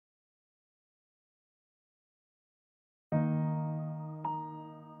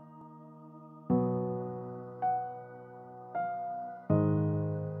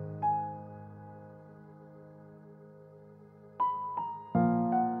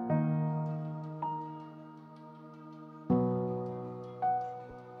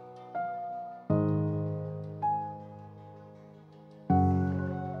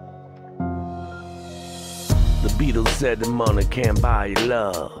Beatz said the money can't buy you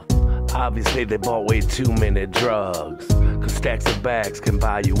love. Obviously they bought way too many drugs, 'cause stacks of bags can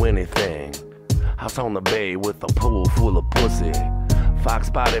buy you anything. House on the bay with a pool full of pussy, Fox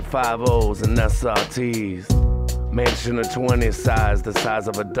body 5.0s and SRTs, mansion of 20 size, the size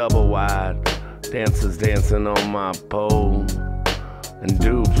of a double wide, dancers dancing on my pole, and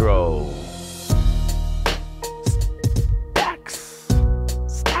dudes roll.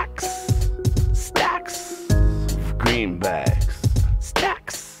 Stacks of greenbacks.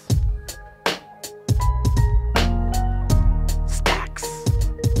 Stacks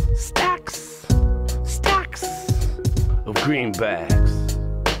of greenbacks.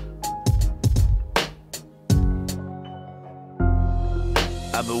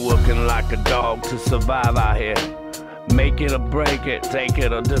 I've been working like a dog to survive out here. Make it or break it, take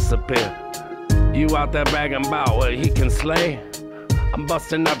it or disappear. You out there bragging about what he can slay? I'm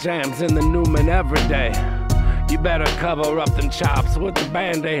busting out jams in the Newman every day. You better cover up them chops with the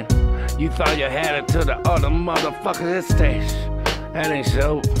Band-Aid. You thought you had it to the other motherfucker stage. That ain't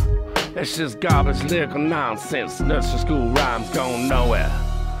so. It's just garbage lyrical nonsense. Nursery school rhymes going nowhere.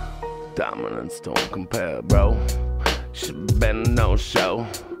 Dominance don't compare, bro. Should've been a no-show.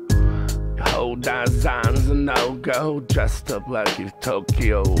 Your whole design's a no-go. Dressed up like you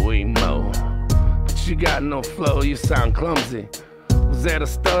Tokyo emo. But you got no flow, you sound clumsy. Was that a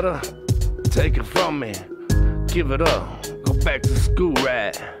stutter? Take it from me. Give it up. Go back to school,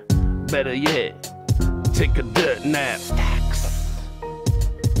 rat. Better yet, take a dirt nap. Stacks.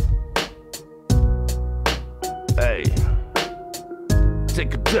 Hey,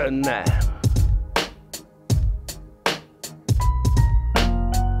 take a dirt nap.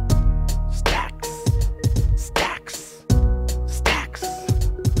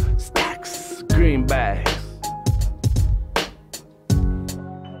 Stacks, greenbacks.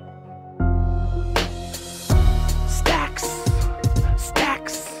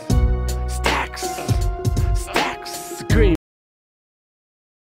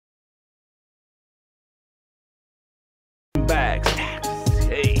 Greenbacks.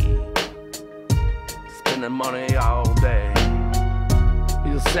 Hey, spending money all day.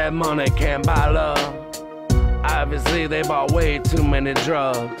 You said money can't buy love. Obviously they bought way too many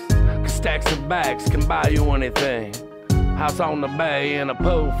drugs, 'cause stacks of bags can buy you anything. House on the bay and a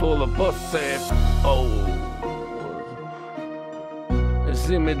pool full of pussy. Oh, you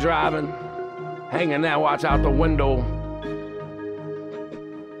see me driving, hanging out, watch out the window.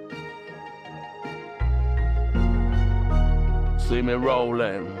 See me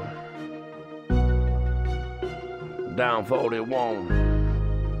rolling down 41,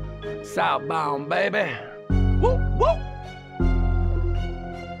 southbound, baby. Woo, woo.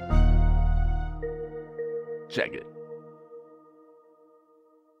 Check it.